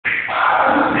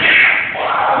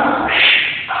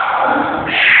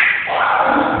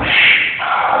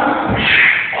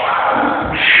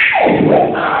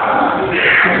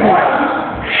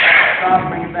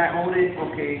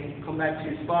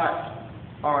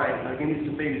Alright, now give me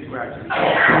some baby scratches.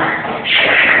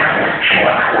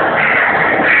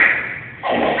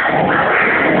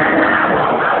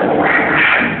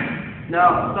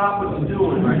 Now, stop what you're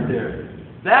doing right there.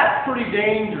 That's pretty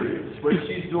dangerous, what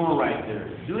she's doing right there.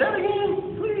 Do that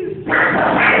again, please.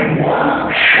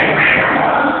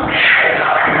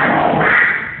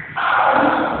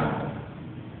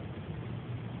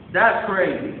 That's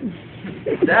crazy.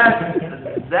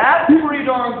 That's pretty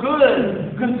darn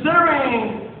good,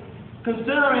 considering,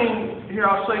 here,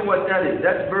 I'll show you what that is.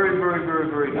 That's very, very, very,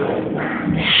 very good.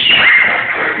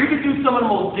 You can do some of the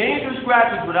most dangerous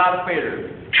scratches without a fader.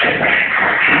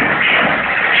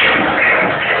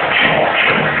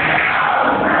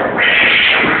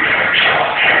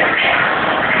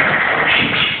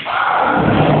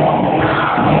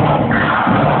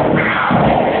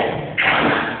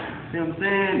 See what I'm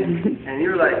saying? And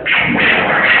you're like...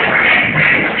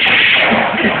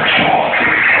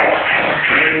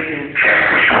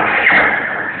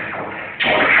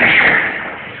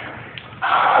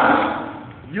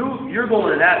 You're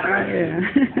going to that, right?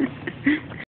 Yeah.